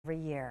every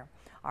year.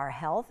 Our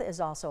health is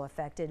also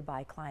affected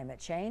by climate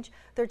change.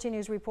 13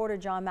 News reporter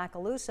John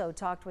Macaluso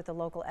talked with a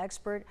local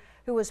expert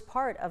who was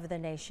part of the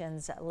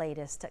nation's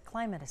latest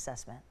climate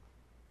assessment.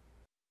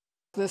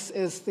 This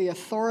is the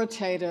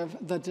authoritative,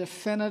 the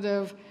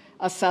definitive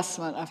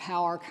assessment of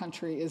how our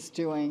country is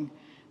doing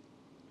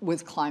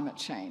with climate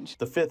change.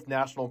 The 5th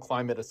National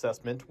Climate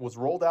Assessment was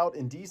rolled out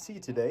in D.C.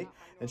 today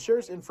and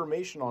shares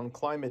information on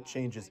climate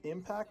change's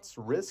impacts,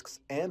 risks,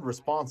 and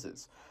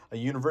responses. A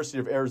University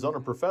of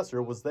Arizona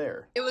professor was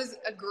there. It was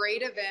a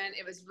great event.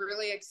 It was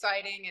really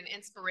exciting and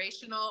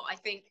inspirational. I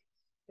think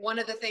one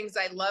of the things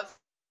I love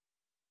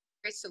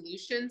is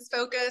solutions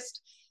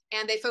focused,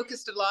 and they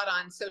focused a lot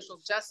on social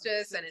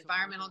justice and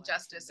environmental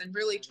justice and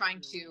really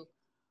trying to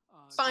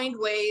find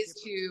ways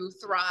to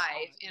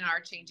thrive in our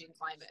changing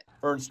climate.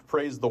 Ernst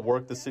praised the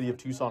work the city of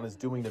Tucson is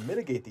doing to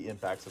mitigate the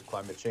impacts of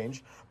climate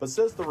change, but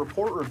says the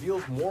report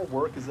reveals more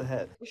work is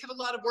ahead. We have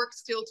a lot of work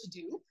still to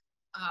do.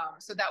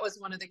 So that was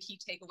one of the key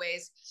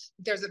takeaways.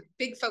 There's a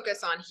big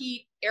focus on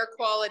heat, air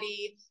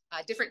quality,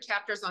 different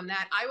chapters on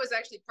that. I was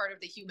actually part of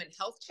the human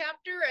health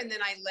chapter, and then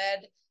I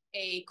led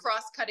a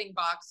cross-cutting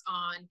box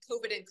on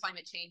COVID and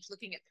climate change,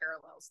 looking at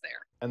parallels there.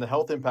 And the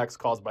health impacts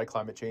caused by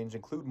climate change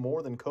include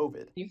more than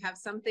COVID. You have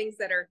some things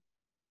that are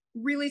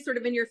really sort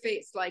of in your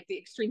face, like the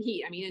extreme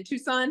heat. I mean, in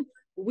Tucson,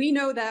 we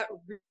know that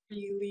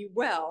really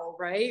well,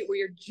 right?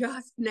 We are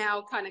just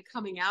now kind of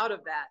coming out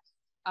of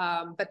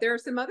that. But there are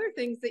some other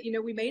things that,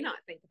 we may not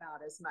think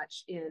about as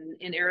much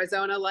in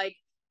Arizona, like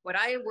what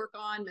I work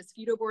on,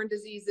 mosquito-borne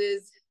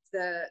diseases,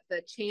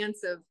 the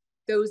chance of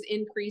those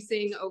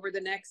increasing over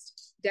the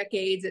next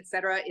decades, et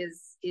cetera,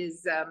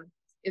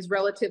 is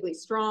relatively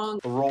strong.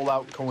 The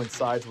rollout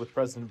coincides with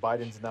President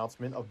Biden's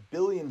announcement of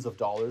billions of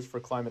dollars for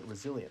climate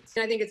resilience.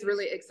 And I think it's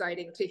really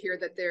exciting to hear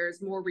that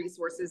there's more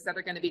resources that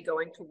are going to be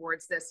going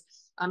towards this.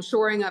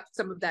 Shoring up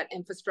some of that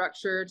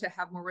infrastructure to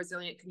have more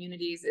resilient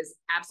communities is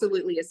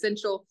absolutely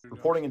essential.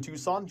 Reporting in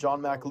Tucson,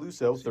 John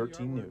Macaluso,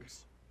 13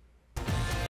 News.